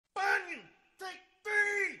Bunny, take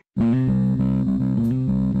three!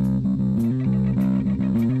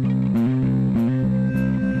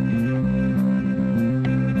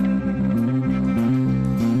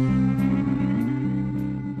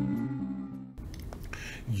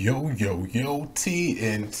 Yo, yo, yo,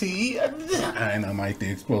 TNT, and I'm Mike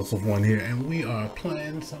the Explosive One here, and we are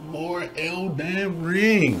playing some more Elden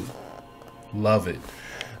Ring. Love it.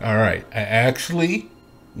 All right, I actually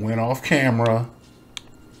went off camera,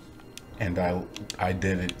 and I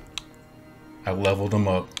did it. I leveled them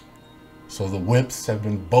up. So the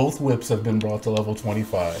both whips have been brought to level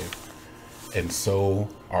 25. And so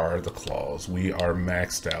are the claws. We are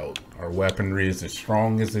maxed out. Our weaponry is as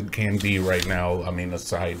strong as it can be right now. I mean,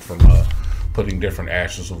 aside from putting different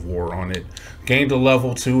ashes of war on it. Gained a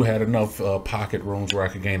level 2, had enough pocket rooms where I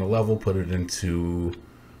could gain a level, put it into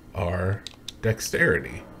our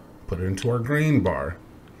dexterity. Put it into our green bar.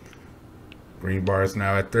 Green bar is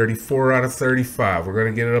now at 34 out of 35. We're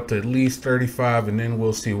going to get it up to at least 35, and then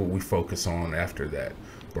we'll see what we focus on after that.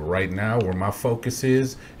 But right now, where my focus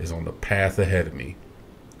is on the path ahead of me.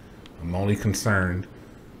 I'm only concerned.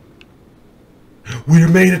 We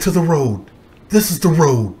made it to the road. This is the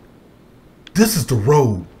road. This is the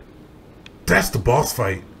road. That's the boss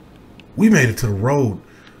fight. We made it to the road.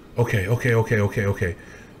 Okay.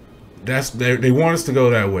 They want us to go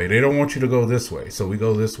that way. They don't want you to go this way. So we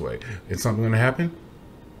go this way. Is something going to happen?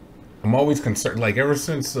 I'm always concerned. Like, ever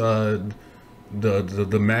since the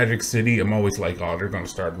Magic City, I'm always like, oh, they're gonna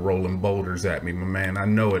start rolling boulders at me, my man. I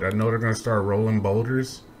know it. I know they're gonna start rolling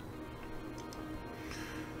boulders.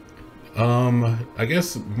 I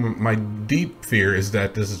guess my deep fear is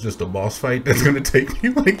that this is just a boss fight that's gonna take me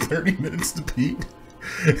like 30 minutes to beat.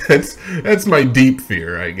 That's my deep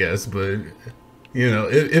fear, I guess. But you know,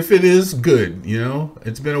 if it is good, you know,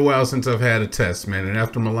 it's been a while since I've had a test, man. And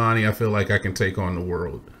after Milani, I feel like I can take on the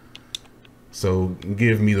world. So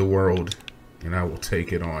give me the world, and I will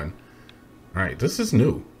take it on. Alright, this is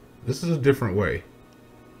new. This is a different way.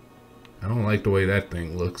 I don't like the way that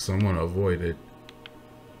thing looks, so I'm going to avoid it.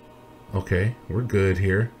 Okay, we're good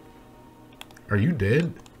here. Are you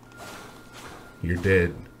dead? You're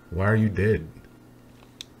dead. Why are you dead?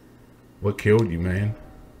 What killed you, man?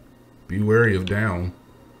 Be wary of down.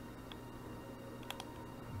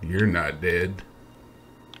 You're not dead.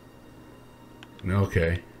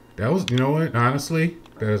 Okay. That was, you know what, honestly,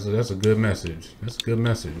 that's a good message. That's a good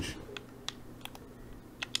message.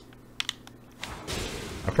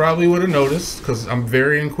 I probably would have noticed, because I'm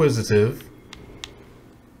very inquisitive.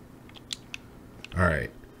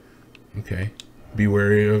 Alright. Okay. Be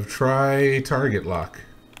wary of try target lock.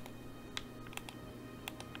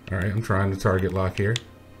 Alright, I'm trying to target lock here.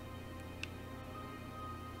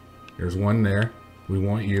 There's one there. We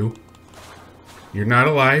want you. You're not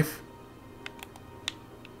alive.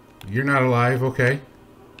 You're not alive, okay.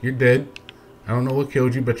 You're dead. I don't know what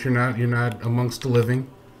killed you, but you're not amongst the living.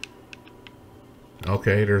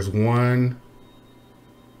 Okay, there's one.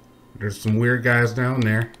 There's some weird guys down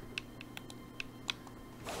there.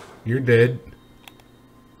 You're dead.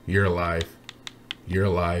 You're alive. You're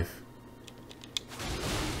alive.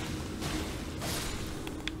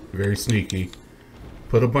 Very sneaky.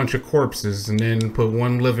 Put a bunch of corpses and then put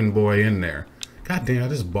one living boy in there. God damn, I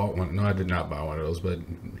just bought one. No, I did not buy one of those, but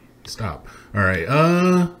stop. Alright,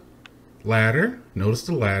 ladder. Notice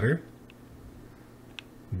the ladder.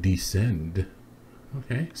 Descend.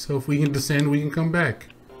 Okay, so if we can descend, we can come back.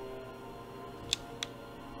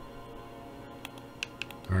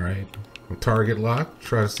 Alright, we'll target lock.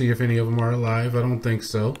 Try to see if any of them are alive. I don't think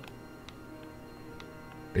so.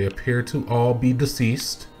 They appear to all be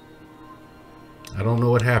deceased. I don't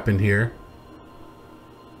know what happened here.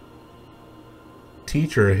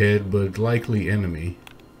 Teacher ahead, but likely enemy.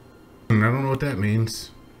 I don't know what that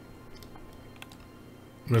means.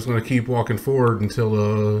 I'm just gonna keep walking forward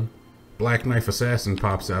until a black knife assassin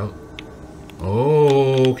pops out.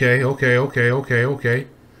 Oh, okay.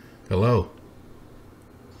 Hello.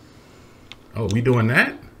 Oh, we doing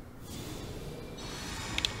that?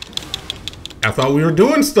 I thought we were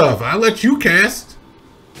doing stuff. I let you cast.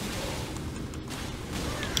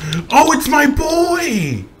 Oh, it's my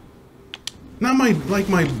boy! Not my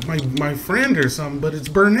friend or something, but it's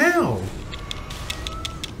Bernahl.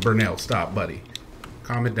 Bernahl, stop, buddy.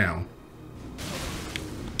 Calm it down.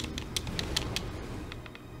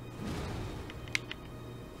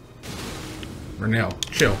 Bernahl,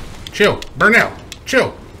 chill. Chill. Bernahl,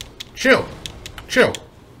 chill. Chill. Chill.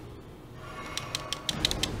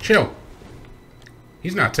 Chill.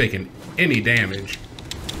 He's not taking any damage.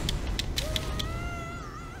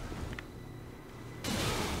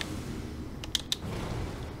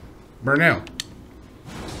 Bernahl.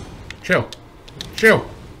 Chill. Chill.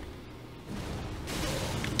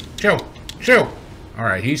 Chill. Chill.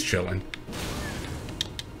 Alright, he's chilling.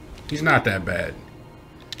 He's not that bad.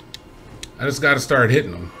 I just gotta start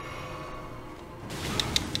hitting him.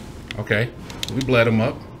 Okay. We bled him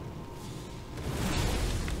up.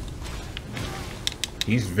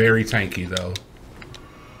 He's very tanky, though.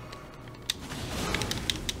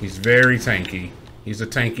 He's very tanky. He's a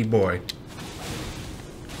tanky boy.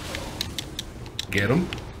 Get him.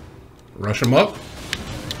 Rush him up.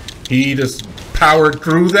 He just powered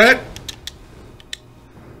through that.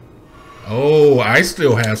 Oh, I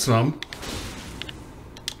still have some.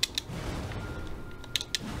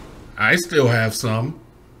 I still have some.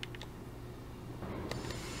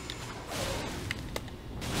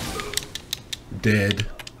 Dead.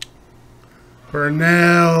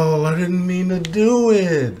 Bernahl, I didn't mean to do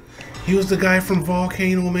it. He was the guy from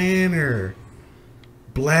Volcano Manor.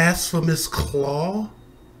 Blasphemous Claw.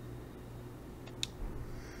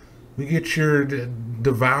 We get your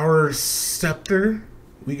Devourer Scepter.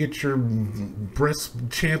 We get your Breast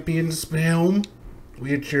Champion's Helm. We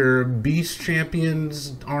get your Beast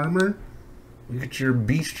Champion's Armor. We get your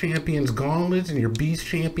Beast Champion's Gauntlets and your Beast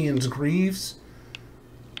Champion's Greaves.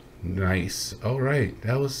 Nice. Alright,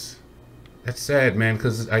 that's sad, man,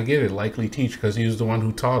 because I get it. Likely Teach, because he was the one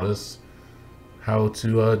who taught us how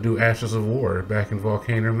to do Ashes of War back in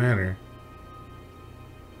Volcano Manor.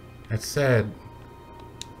 That's sad.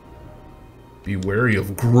 Be wary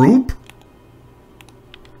of group?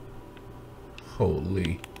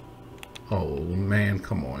 Holy. Oh, man,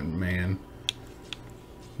 come on, man.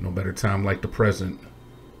 No better time like the present.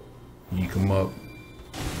 Yeek 'em up.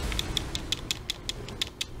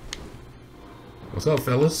 What's up,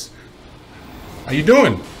 fellas? How you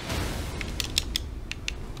doing?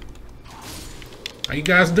 How you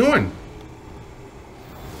guys doing?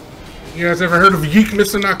 You guys ever heard of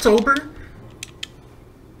Yeekmas in October?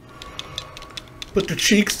 Put the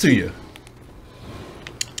cheeks to you.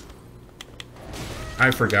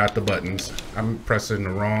 I forgot the buttons. I'm pressing the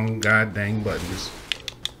wrong goddamn buttons.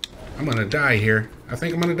 I'm gonna die here. I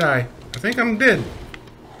think I'm gonna die. I think I'm dead.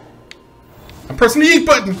 I'm pressing the yeek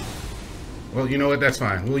button. Well, you know what? That's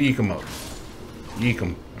fine. We'll yeek them up. Yeek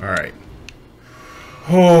them. Alright.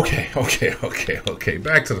 Okay.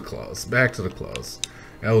 Back to the claws. Back to the claws.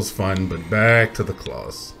 That was fun, but back to the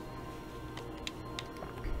claws.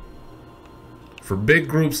 For big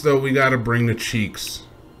groups, though, we gotta bring the cheeks.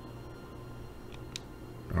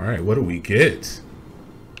 Alright, what do we get?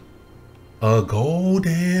 A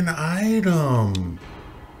golden item.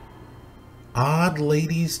 Old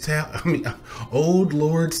Lord's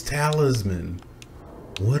Talisman.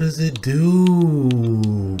 What does it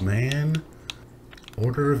do, man?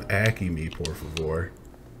 Order of Alchemy, por favor.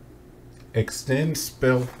 Extend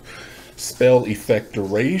spell effect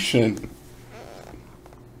duration.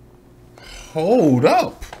 Hold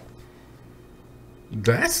up.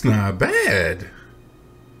 That's not bad.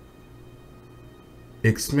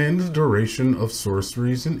 Extends duration of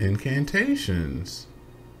sorceries and incantations.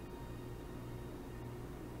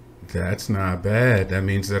 That's not bad. That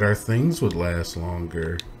means that our things would last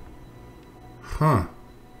longer. Huh.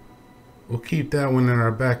 We'll keep that one in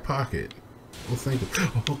our back pocket. We'll think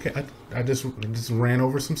of, okay, I just ran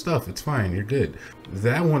over some stuff. It's fine. You're good.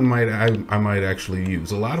 That one I might actually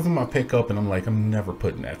use. A lot of them I pick up and I'm like, I'm never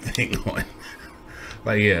putting that thing on.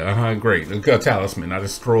 Like, yeah, great. A talisman. I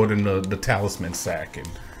just throw it in the talisman sack and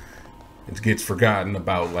it gets forgotten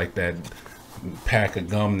about, like that pack of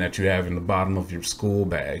gum that you have in the bottom of your school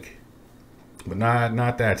bag. But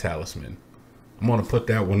not that talisman. I'm gonna put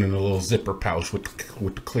that one in a little zipper pouch with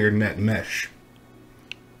the clear net mesh.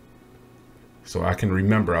 So I can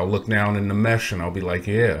remember. I'll look down in the mesh and I'll be like,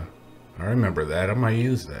 yeah, I remember that. I might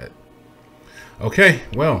use that. Okay,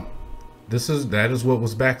 well, that is what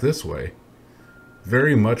was back this way.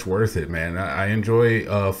 Very much worth it, man. I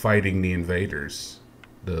enjoy fighting the invaders.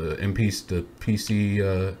 The NPCs.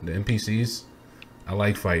 I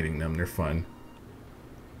like fighting them. They're fun.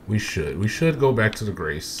 We should go back to the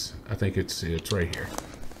Grace. I think it's right here.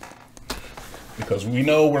 Because we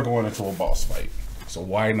know we're going into a boss fight. So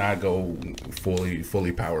why not go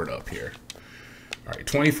fully powered up here? All right,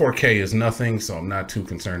 24K is nothing, so I'm not too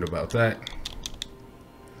concerned about that.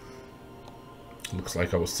 Looks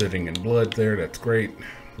like I was sitting in blood there. That's great.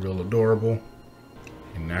 Real adorable.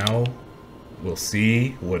 And now we'll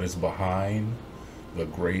see what is behind the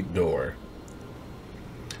great door.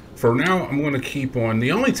 For now, I'm going to keep on.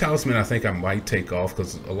 The only talisman I think I might take off,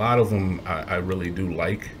 because a lot of them I really do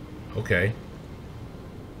like. Okay.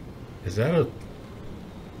 Is that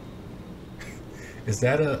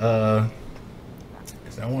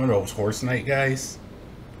one of those Horse Knight guys?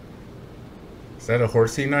 Is that a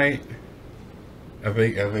horsey knight? I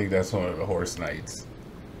think that's one of the horse knights.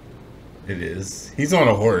 It is. He's on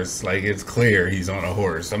a horse. Like, it's clear he's on a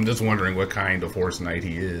horse. I'm just wondering what kind of horse knight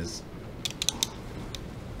he is.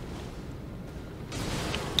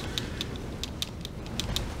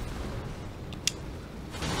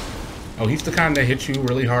 Oh, he's the kind that hits you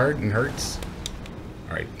really hard and hurts?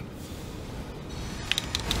 Alright.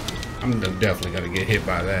 I'm definitely gonna get hit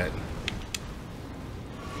by that.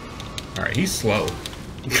 Alright, he's slow.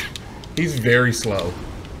 He's very slow.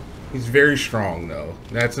 He's very strong though.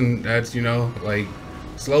 That's you know, like,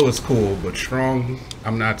 slow is cool, but strong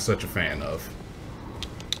I'm not such a fan of.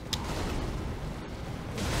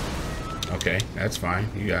 Okay, that's fine.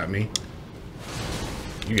 You got me.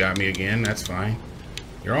 You got me again, that's fine.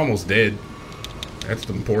 You're almost dead. That's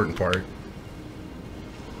the important part.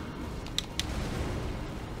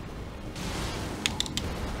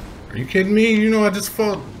 Are you kidding me? You know I just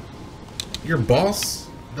fought your boss?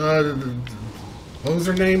 What was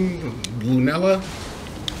her name? Lunella?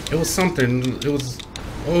 It was something. It was...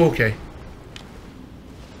 Oh, okay.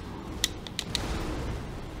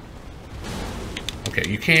 Okay,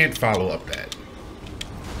 you can't follow up that.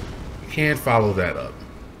 You can't follow that up.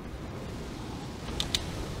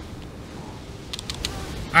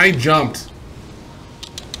 I jumped.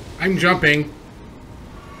 I'm jumping.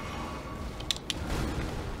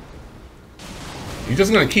 You're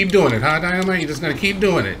just gonna keep doing it, huh, Dynamite? You're just gonna keep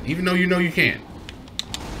doing it, even though you know you can't.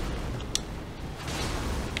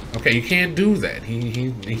 Okay, you can't do that.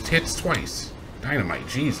 He hits twice. Dynamite,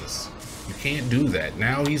 Jesus. You can't do that.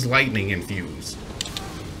 Now he's lightning infused.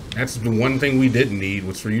 That's the one thing we didn't need,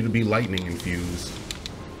 was for you to be lightning infused.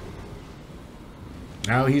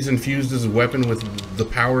 Now he's infused his weapon with the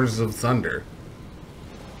powers of thunder.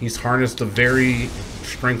 He's harnessed the very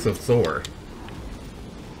strength of Thor.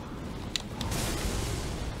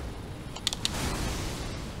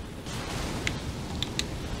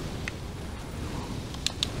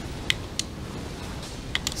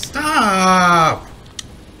 Stop!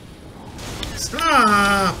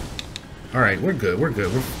 Stop! Alright, we're good. We're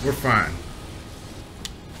good. We're fine.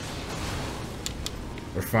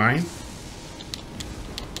 We're fine.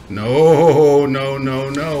 No, no, no,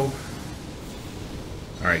 no.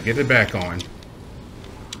 Alright, get it back on.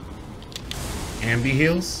 Ambi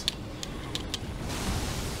heals.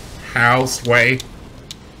 House way.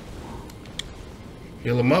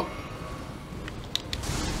 Heal him up.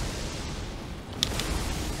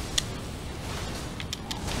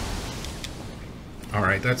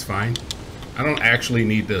 Alright, that's fine. I don't actually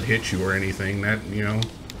need to hit you or anything. That, you know,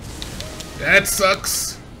 that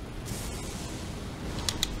sucks.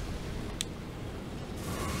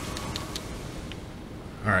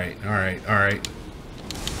 Alright, alright, alright.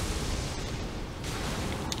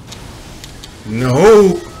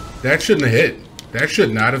 No! That shouldn't have hit. That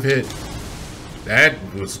should not have hit. That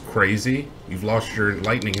was crazy. You've lost your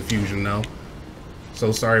lightning infusion though.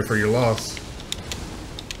 So sorry for your loss.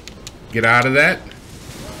 Get out of that.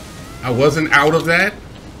 I wasn't out of that.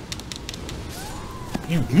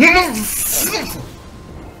 You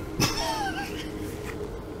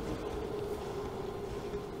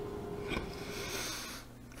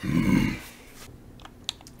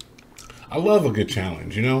I love a good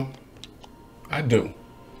challenge, you know? I do.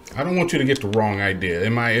 I don't want you to get the wrong idea.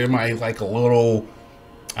 Am I like a little,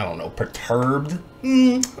 I don't know, perturbed?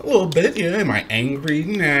 A little bit, yeah. Am I angry?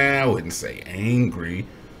 Nah, I wouldn't say angry.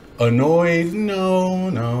 Annoyed? No,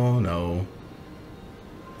 no, no.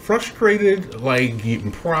 Frustrated? Like,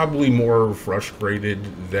 probably more frustrated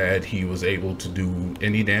that he was able to do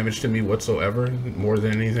any damage to me whatsoever, more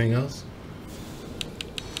than anything else.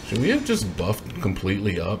 Should we have just buffed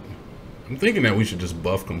completely up? I'm thinking that we should just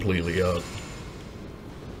buff completely up.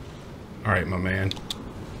 Alright, my man.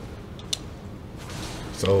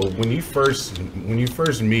 So when you first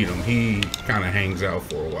meet him, he kind of hangs out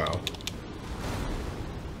for a while.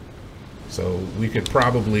 So we could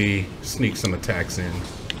probably sneak some attacks in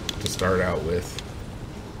to start out with.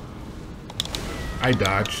 I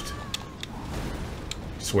dodged.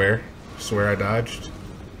 Swear I dodged.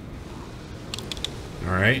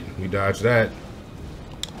 Alright, we dodged that.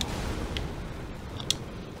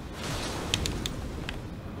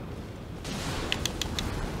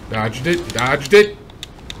 Dodged it, dodged it,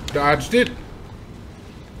 dodged it.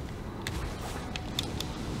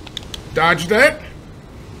 Dodged that.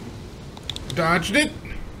 Dodged it.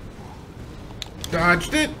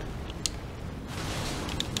 Dodged it.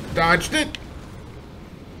 Dodged it.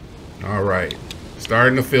 Alright.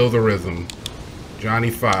 Starting to feel the rhythm.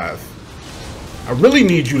 Johnny 5. I really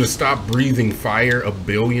need you to stop breathing fire a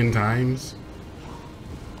billion times.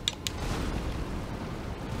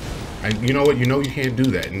 You know what? You know you can't do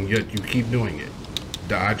that, and yet you keep doing it.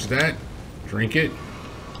 Dodge that. Drink it.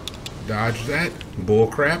 Dodge that. Bull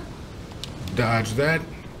crap. Dodge that.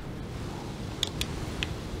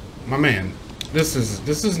 My man, this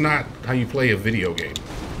is not how you play a video game.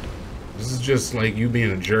 This is just like you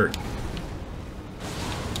being a jerk.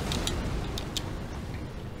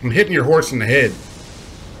 I'm hitting your horse in the head.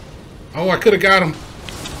 Oh, I could have got him.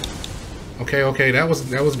 Okay, okay, that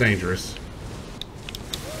was dangerous.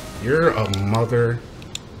 You're a mother.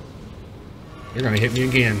 You're gonna hit me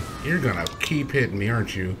again. You're gonna keep hitting me,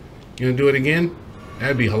 aren't you? You gonna do it again?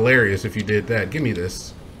 That'd be hilarious if you did that. Give me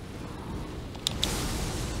this.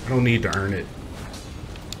 I don't need to earn it.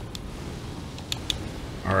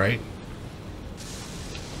 Alright.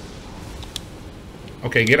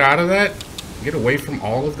 Okay, get out of that. Get away from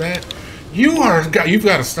all of that. You've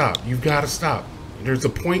got to stop. You've got to stop. There's a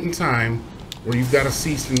point in time where you've got to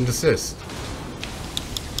cease and desist.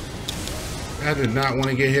 I did not want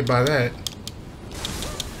to get hit by that.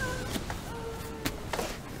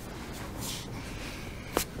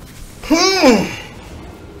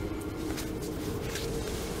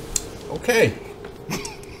 Okay.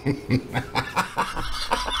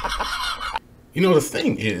 You know, the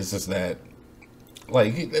thing is that,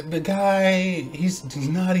 like, the guy, he's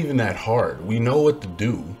not even that hard. We know what to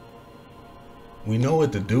do. We know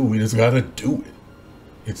what to do. We just gotta do it.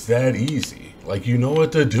 It's that easy. Like, you know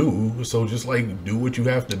what to do, so just, like, do what you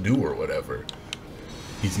have to do or whatever.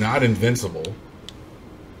 He's not invincible.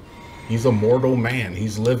 He's a mortal man.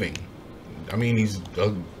 He's living. I mean, he's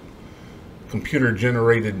a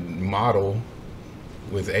computer-generated model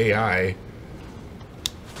with AI.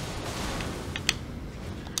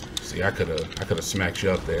 See, I could have smacked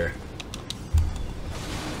you up there.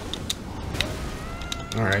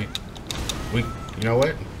 All right, you know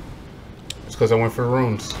what? It's because I went for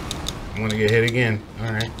runes. I'm gonna get hit again.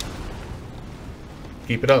 All right,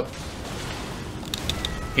 keep it up.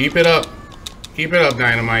 Keep it up. Keep it up,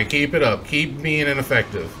 Dynamite. Keep it up. Keep being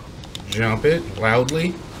ineffective. Jump it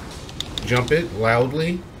loudly. Jump it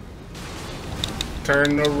loudly.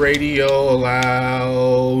 Turn the radio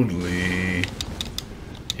loudly.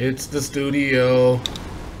 It's the studio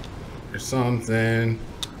or something.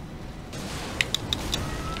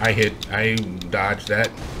 I dodged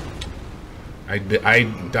that. I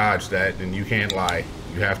dodged that, and you can't lie.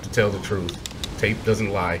 You have to tell the truth. Tape doesn't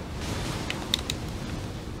lie.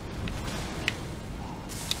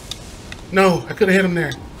 No, I could have hit him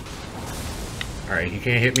there. All right, he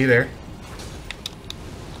can't hit me there.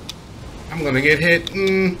 I'm gonna get hit.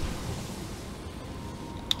 I'm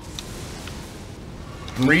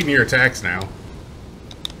reading your attacks now.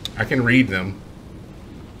 I can read them.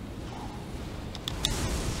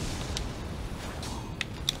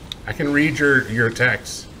 I can read your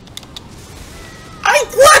attacks.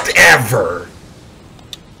 Whatever!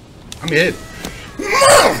 I'm hit.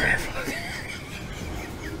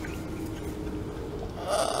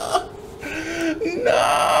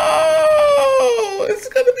 No! It's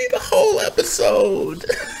gonna be the whole episode.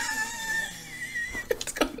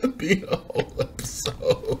 It's gonna be a whole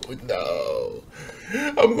episode. No.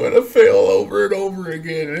 I'm gonna fail over and over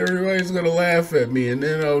again, and everybody's gonna laugh at me, and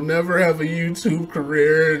then I'll never have a YouTube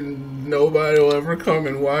career, and nobody will ever come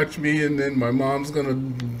and watch me, and then my mom's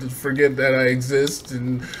gonna forget that I exist,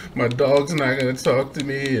 and my dog's not gonna talk to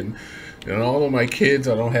me, and all of my kids,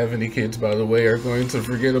 I don't have any kids by the way, are going to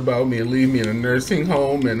forget about me and leave me in a nursing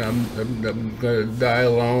home, and I'm gonna die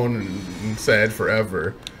alone and sad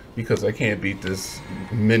forever because I can't beat this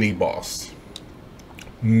mini boss.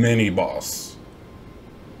 Mini boss.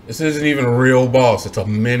 This isn't even a real boss, it's a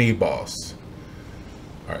mini boss.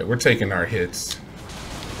 Alright, we're taking our hits.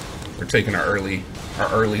 We're taking our early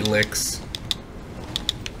licks.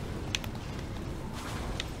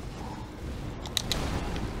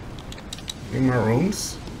 Need my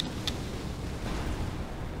runes?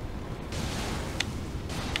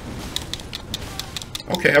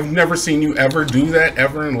 Okay, I've never seen you ever do that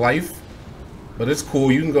ever in life. But it's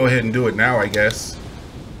cool, you can go ahead and do it now, I guess.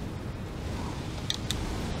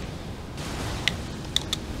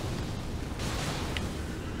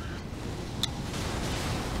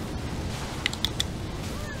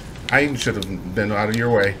 I should have been out of your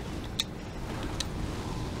way.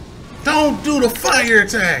 Don't do the fire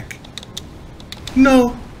attack!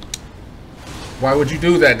 No! Why would you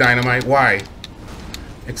do that, Dynamite? Why?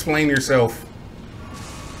 Explain yourself.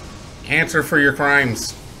 Answer for your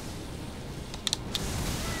crimes.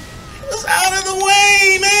 It was out of the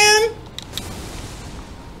way, man!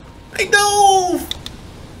 I dove!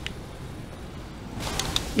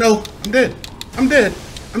 No, I'm dead. I'm dead.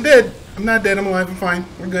 I'm dead. I'm not dead. I'm alive. I'm fine.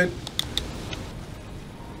 We're good.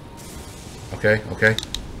 Okay, okay.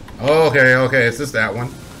 Okay, okay, it's just that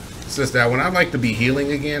one. It's just that one. I'd like to be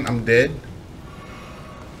healing again. I'm dead.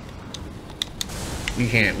 We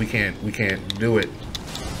can't do it.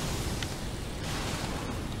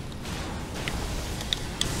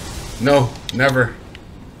 No, never.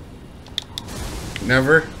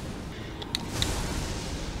 Never.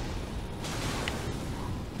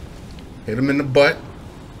 Hit him in the butt.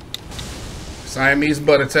 Siamese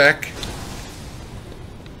butt attack.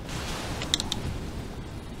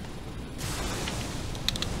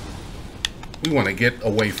 We want to get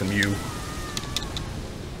away from you.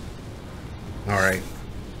 Alright.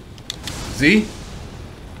 Z?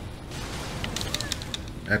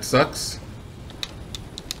 That sucks.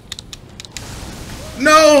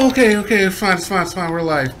 No! Okay, okay, it's fine, it's fine, it's fine. We're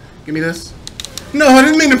alive. Give me this. No, I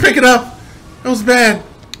didn't mean to pick it up. That was bad.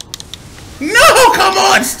 No! Come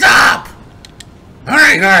on, stop!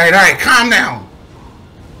 Alright, alright, alright. Calm down.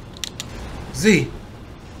 Z.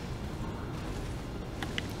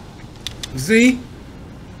 Z?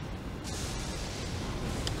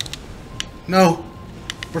 No.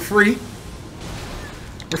 We're free.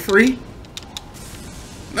 We're free.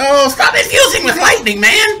 No, stop infusing with lightning,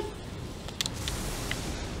 man!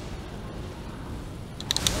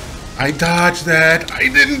 I dodged that. I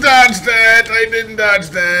didn't dodge that. I didn't dodge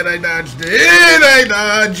that. I dodged it. I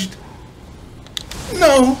dodged.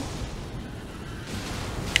 No.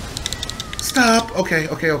 Stop. Okay,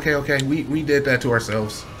 okay, okay, okay. We did that to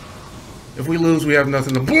ourselves. If we lose, we have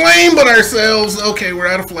nothing to blame but ourselves. Okay, we're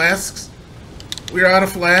out of flasks. We're out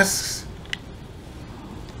of flasks.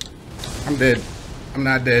 I'm dead. I'm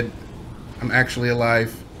not dead. I'm actually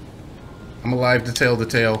alive. I'm alive to tell the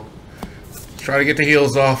tale. Let's try to get the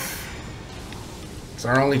heals off. It's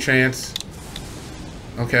our only chance.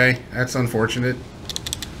 Okay, that's unfortunate.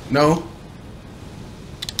 No.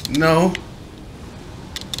 No.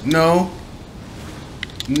 No.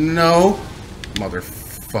 No. Motherfucker.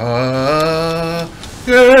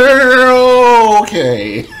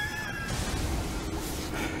 Okay.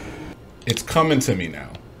 It's coming to me now.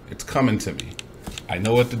 It's coming to me. I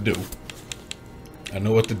know what to do. I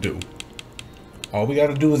know what to do. All we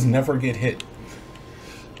gotta do is never get hit.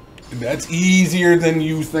 That's easier than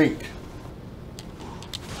you think.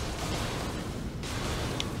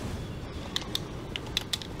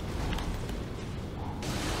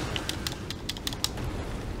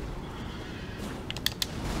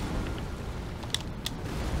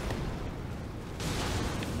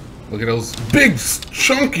 Look at those big,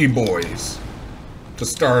 chunky boys to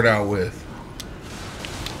start out with.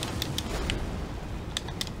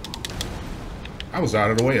 I was out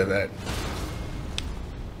of the way of that.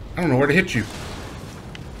 I don't know where to hit you.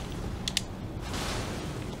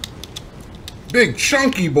 Big,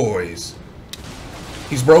 chunky boys.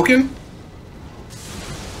 He's broken?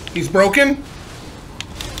 He's broken?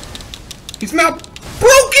 He's not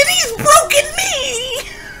broken! He's broken me!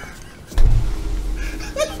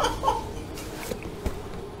 No.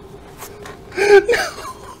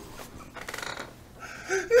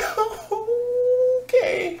 No.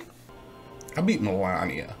 Okay. I beat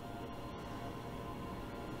Melania.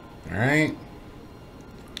 Alright?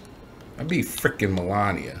 I beat frickin'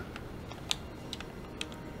 Melania.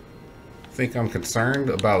 Think I'm concerned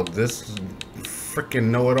about this frickin'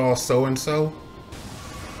 know-it-all so-and-so?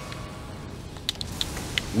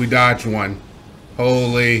 We dodged one.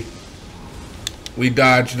 Holy. We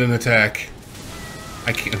dodged an attack.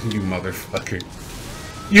 I can't. You motherfucker.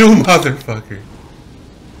 You motherfucker.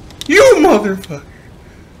 You motherfucker.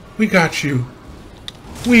 We got you.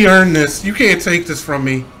 We earned this. You can't take this from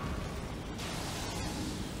me.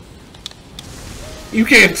 You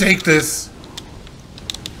can't take this.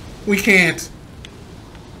 We can't.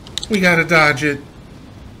 We gotta dodge it.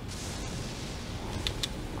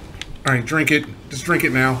 Alright, drink it. Just drink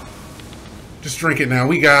it now. Just drink it now.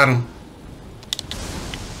 We got him.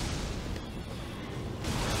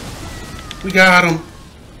 We got him.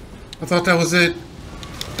 I thought that was it.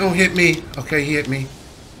 Don't hit me. Okay, he hit me.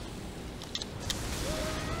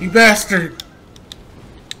 You bastard.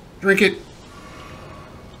 Drink it.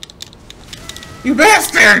 You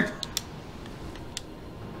bastard!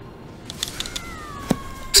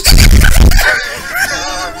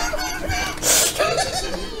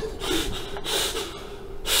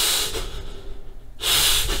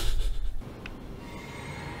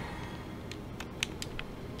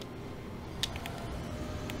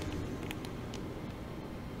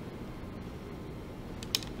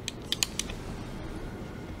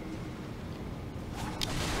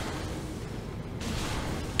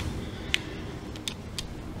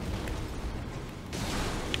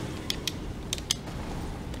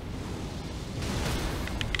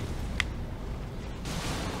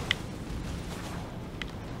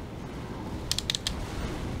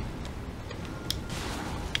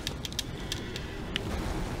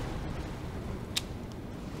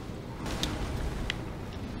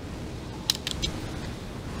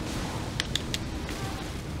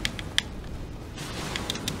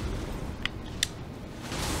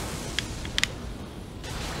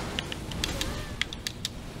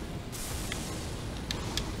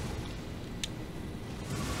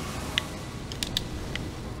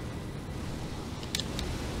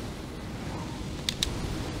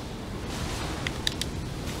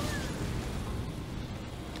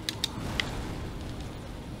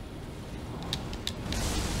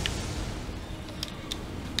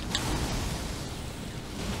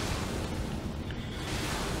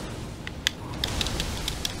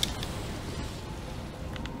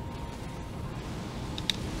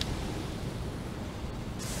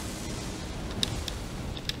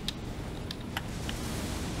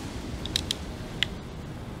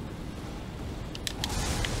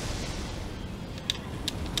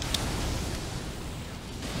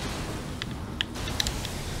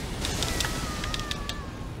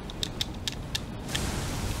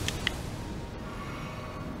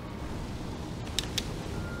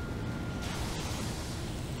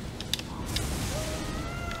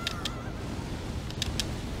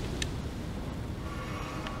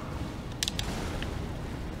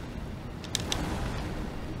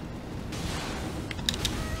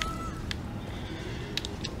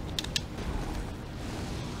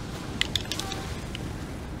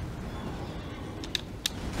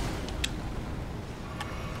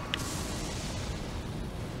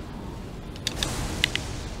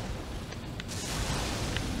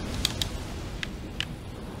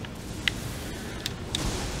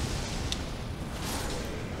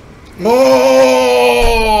 Oh!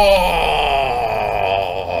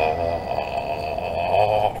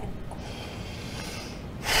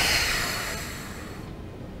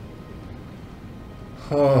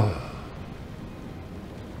 Oh.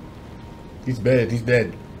 He's dead. He's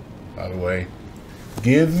dead. By the way,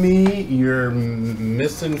 give me your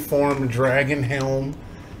misinformed dragon helm,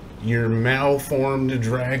 your malformed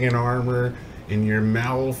dragon armor, and your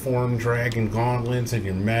malformed dragon gauntlets, and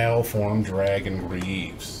your malformed dragon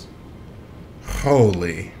greaves.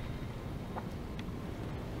 Holy.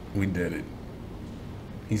 We did it.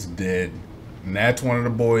 He's dead. And that's one of the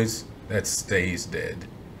boys that stays dead.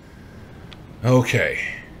 Okay.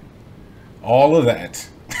 All of that.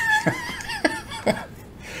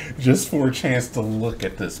 Just for a chance to look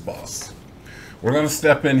at this boss. We're going to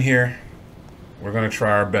step in here. We're going to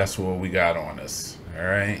try our best with what we got on us.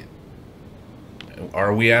 Alright?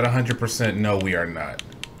 Are we at 100%? No, we are not.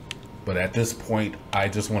 But at this point, I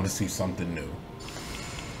just want to see something new.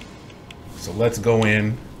 So let's go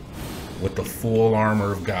in with the full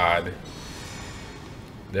armor of God.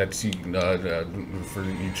 That's for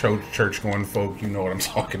you church-going folk, you know what I'm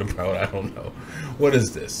talking about. I don't know. What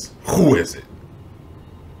is this? Who is it?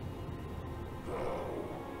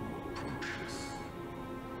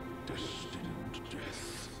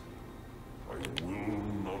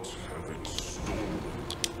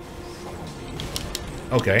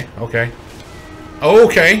 Okay, okay.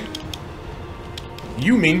 Okay.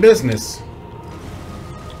 You mean business.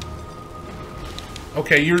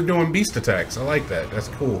 Okay, you're doing beast attacks. I like that. That's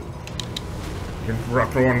cool. You're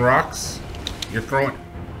throwing rocks. You're throwing...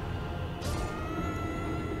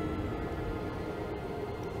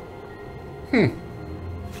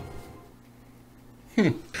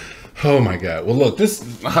 Oh my god. Well, look,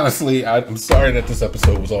 this... Honestly, I'm sorry that this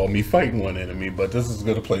episode was all me fighting one enemy, but this is a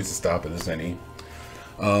good place to stop it, as any.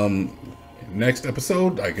 Next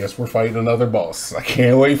episode, I guess we're fighting another boss. I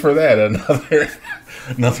can't wait for that.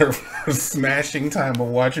 Another smashing time of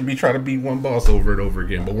watching me try to beat one boss over and over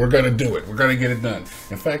again. But we're gonna do it. We're gonna get it done.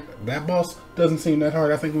 In fact, that boss doesn't seem that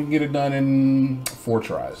hard. I think we can get it done in 4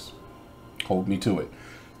 tries. Hold me to it.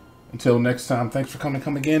 Until next time, thanks for coming.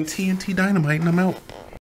 Come again. TNT Dinomight, and I'm out.